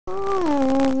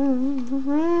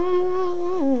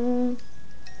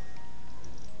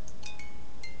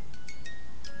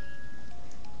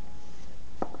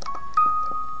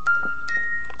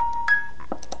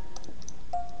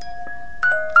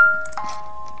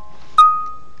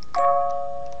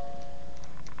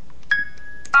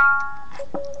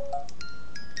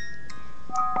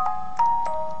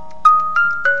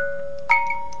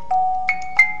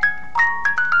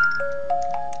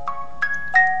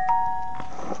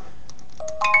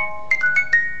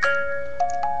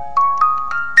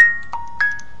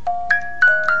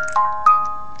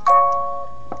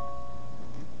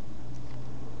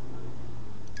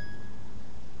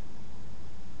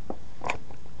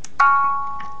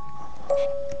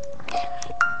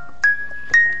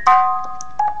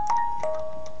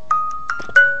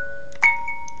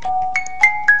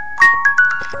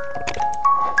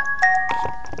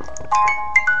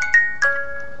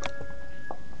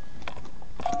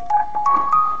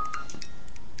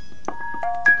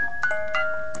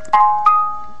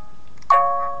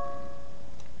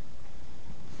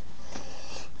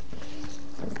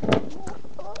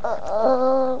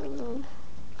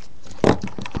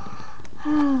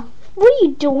What are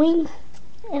you doing?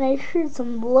 And I heard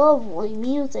some lovely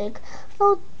music.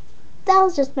 Oh, that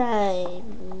was just my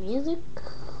music.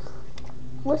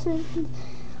 Listen,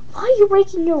 why are you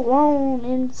breaking your lawn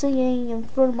and singing in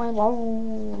front of my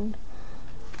lawn?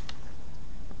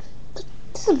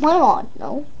 This is my lawn.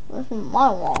 No, this is my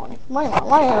lawn. My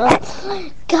lawn.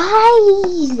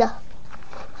 Guys!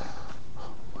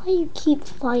 Why you keep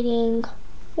fighting?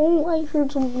 Oh, I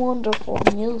heard some wonderful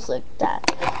music that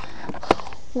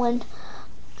when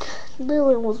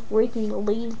Lily was breaking the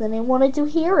leaves and I wanted to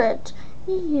hear it.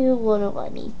 You wouldn't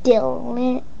let me,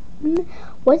 Dylan.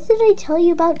 What did I tell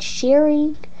you about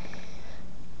sharing?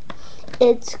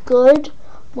 It's good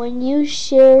when you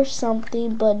share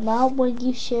something, but not when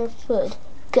you share food.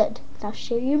 Good. Now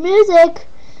share your music.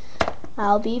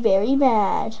 I'll be very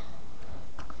mad.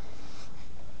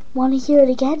 Want to hear it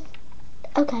again?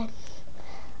 Okay.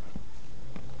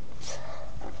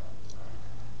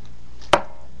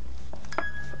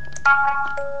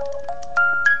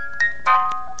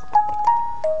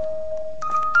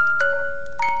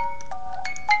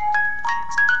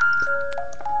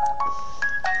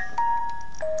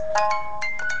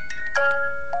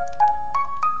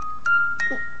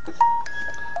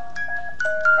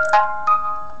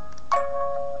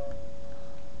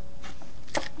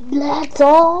 That's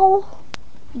all?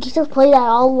 You just play that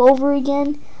all over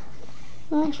again?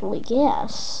 Actually,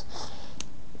 yes.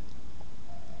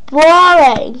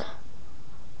 Boring!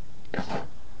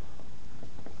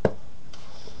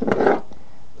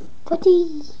 What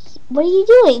are you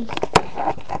doing?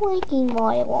 Making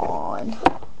my lawn.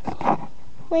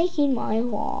 Making my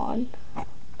lawn.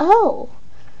 Oh.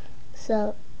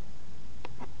 So,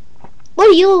 what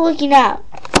are you looking at?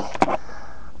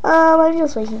 I'm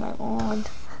just making my lawn.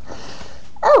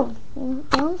 Oh,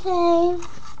 okay.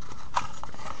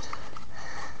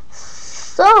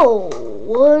 So,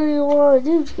 what do you want to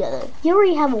do together? You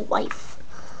already have a wife.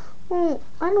 Well,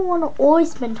 I don't want to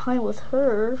always spend time with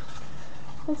her.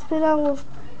 I spend out with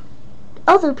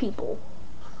other people.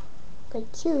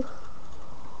 Like you.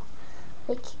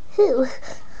 Like who?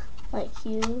 Like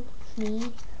you,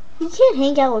 me. You can't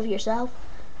hang out with yourself.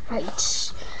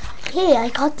 Right. Hey, I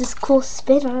got this cool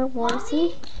spinner. Wanna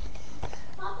see?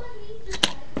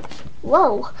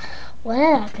 Whoa. What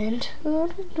happened? I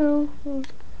don't know.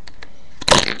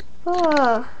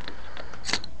 Ah.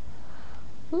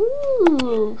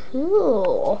 Ooh,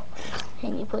 cool.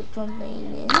 Can you put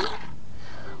something in?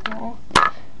 Oh.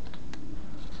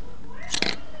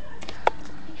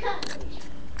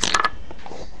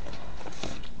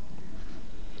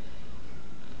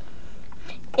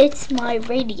 It's my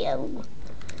radio.